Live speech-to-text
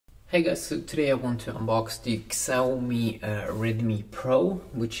Hey guys, so today I want to unbox the Xiaomi Redmi Pro,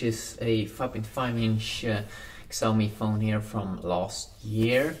 which is a 5.5-inch Xiaomi phone here from last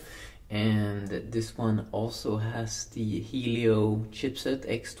year. And this one also has the Helio chipset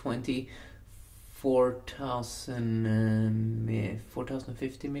X20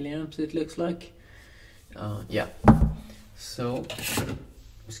 4050 milliamps it looks like. Yeah, so I'm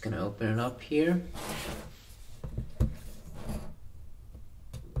just gonna open it up here.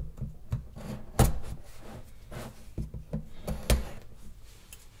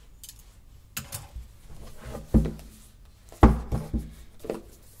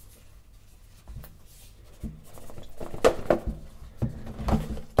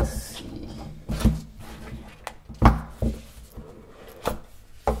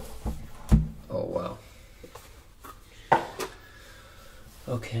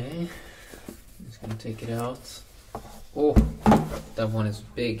 Okay, I'm just gonna take it out. Oh, that one is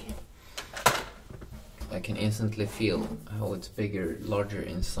big. I can instantly feel how it's bigger, larger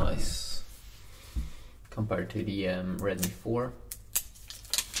in size compared to the Redmi 4,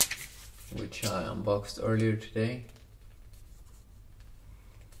 which I unboxed earlier today.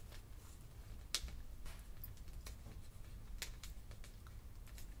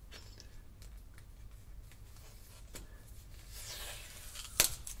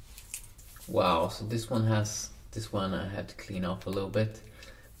 Wow, so this one I had to clean off a little bit,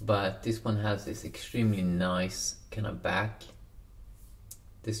 but this one has this extremely nice kind of back.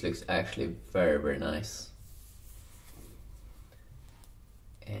 This looks actually very nice.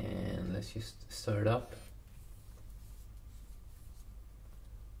 And let's just start up.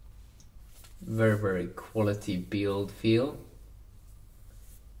 Very quality build feel.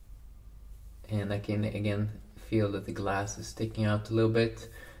 And I can again feel that the glass is sticking out a little bit,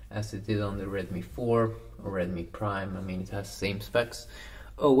 as it did on the Redmi 4 or Redmi Prime. I mean, it has the same specs.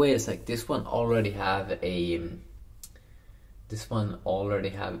 Oh wait a sec, this one already have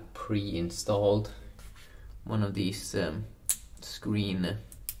pre-installed one of these screen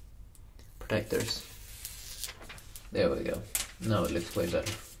protectors. There we go. Now it looks way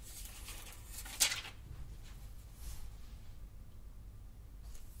better.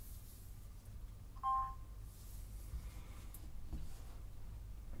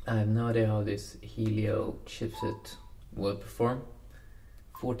 I have no idea how this Helio chipset will perform.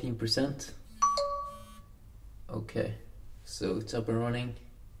 14%. Okay, so it's up and running.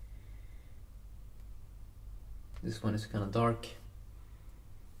 This one is kind of dark.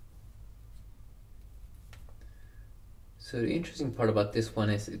 So the interesting part about this one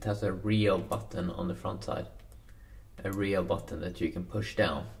is it has a real button on the front side. A real button that you can push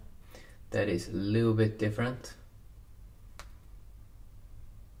down. That is a little bit different.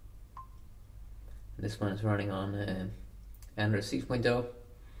 This one is running on Android 6.0,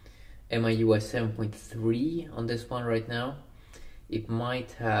 MIUI 7.3 on this one right now. It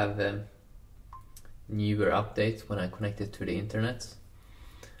might have newer updates when I connect it to the internet.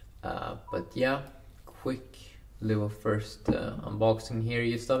 But yeah, quick little first unboxing here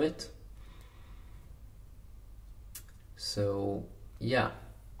just of it. So yeah.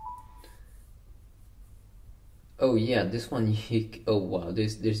 Oh yeah, this one oh wow,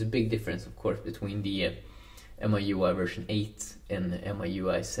 there's a big difference of course between the MIUI version 8 and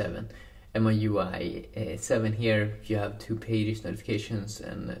MIUI 7. MIUI 7 here you have 2 pages, notifications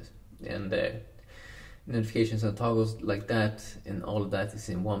and notifications and toggles like that, and all of that is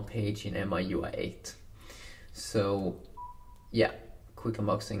in one page in MIUI 8. So yeah, quick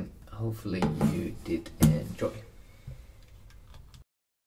unboxing, hopefully you did enjoy.